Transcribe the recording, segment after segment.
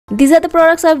These are the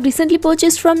products I've recently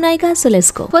purchased from Nykaa, so let's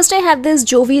go. First I have this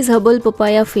Jovees Herbal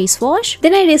Papaya face wash.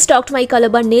 Then I restocked my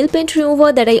Colorbar nail paint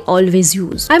remover that I always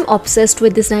use. I'm obsessed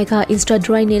with this Nykaa Insta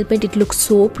dry nail paint. It looks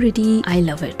so pretty. I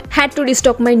love it. Had to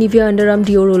restock my NIVEA Underarm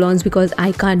Deo roll-ons because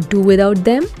I can't do without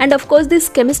them. And of course this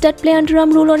Chemist at Play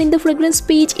Underarm roll-on in the fragrance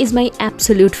peach is my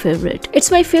absolute favorite.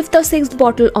 It's my 5th or 6th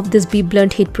bottle of this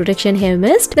BBLUNT heat protection hair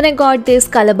mist. Then I got this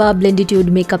Colorbar Blend-itude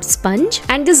makeup sponge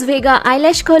and this VEGA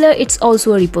eyelash color. It's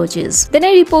also a repurchase. Then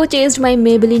I repurchased my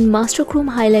Maybelline Master Chrome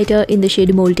highlighter in the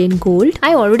shade Molten Gold.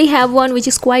 I already have one which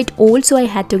is quite old, so I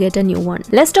had to get a new one.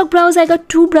 Let's talk brows. I got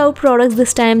 2 brow products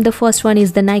this time. The first one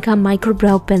is the Nykaa Micro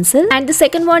Brow Pencil and the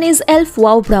second one is e.l.f.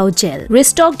 Wow Brow Gel.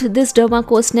 Restocked this Dema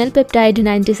Snail Peptide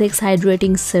 96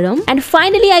 Hydrating Serum. And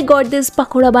finally I got this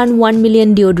Parabens 1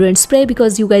 million Deodorant spray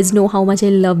because you guys know how much I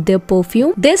love their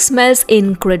perfume. This smells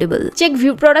incredible. Check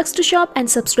view products to shop and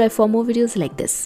subscribe for more videos like this.